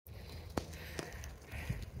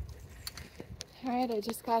Alright, I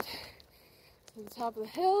just got to the top of the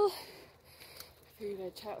hill. I figured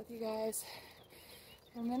I'd chat with you guys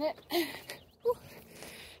for a minute.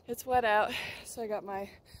 It's wet out, so I got my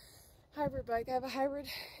hybrid bike. I have a hybrid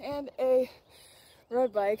and a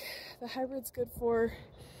road bike. The hybrid's good for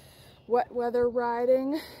wet weather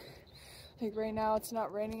riding. Like right now it's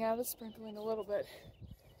not raining out, it's sprinkling a little bit.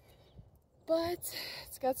 But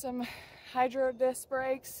it's got some hydro disc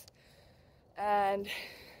brakes and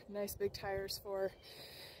nice big tires for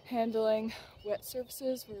handling wet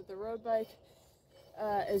surfaces, where the road bike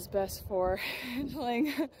is best for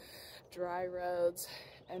handling dry roads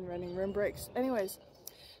and running rim brakes. Anyways,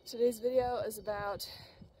 today's video is about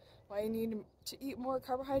why you need to eat more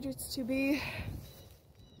carbohydrates to be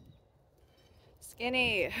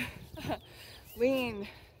skinny, lean,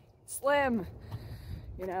 slim,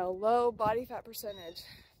 you know, low body fat percentage.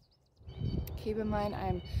 Keep in mind,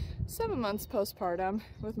 I'm 7 months postpartum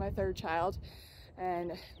with my third child,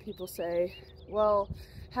 and people say, well,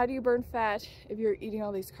 how do you burn fat if you're eating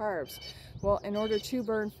all these carbs? Well, in order to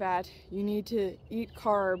burn fat, you need to eat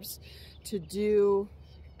carbs to do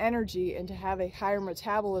energy and to have a higher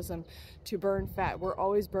metabolism to burn fat. We're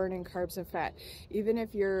always burning carbs and fat. Even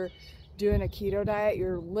if you're doing a keto diet,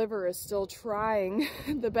 your liver is still trying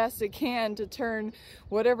the best it can to turn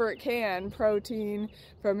whatever it can, protein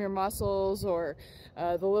from your muscles or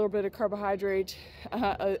the little bit of carbohydrate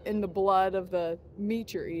in the blood of the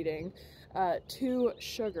meat you're eating, to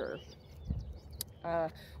sugar,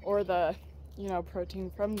 or the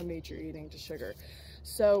protein from the meat you're eating to sugar.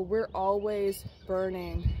 So we're always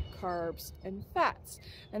burning carbs and fats,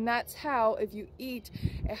 and that's how, if you eat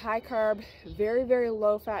a high carb, very, very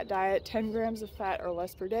low fat diet, 10 grams of fat or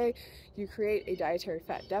less per day, you create a dietary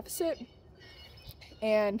fat deficit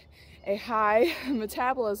and a high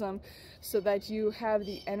metabolism, so that you have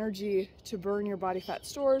the energy to burn your body fat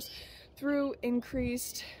stores through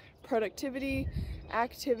increased productivity,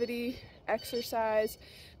 activity, exercise.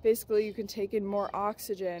 Basically, you can take in more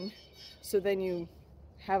oxygen, so then you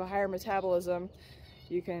have a higher metabolism,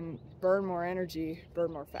 you can burn more energy,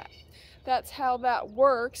 burn more fat. That's how that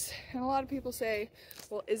works. And a lot of people say,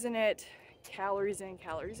 well, isn't it calories in,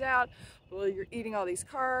 calories out? Well, you're eating all these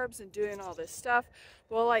carbs and doing all this stuff.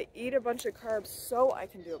 Well, I eat a bunch of carbs so I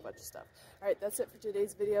can do a bunch of stuff. All right, that's it for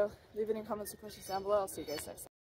today's video. Leave any comments or questions down below. I'll see you guys next time.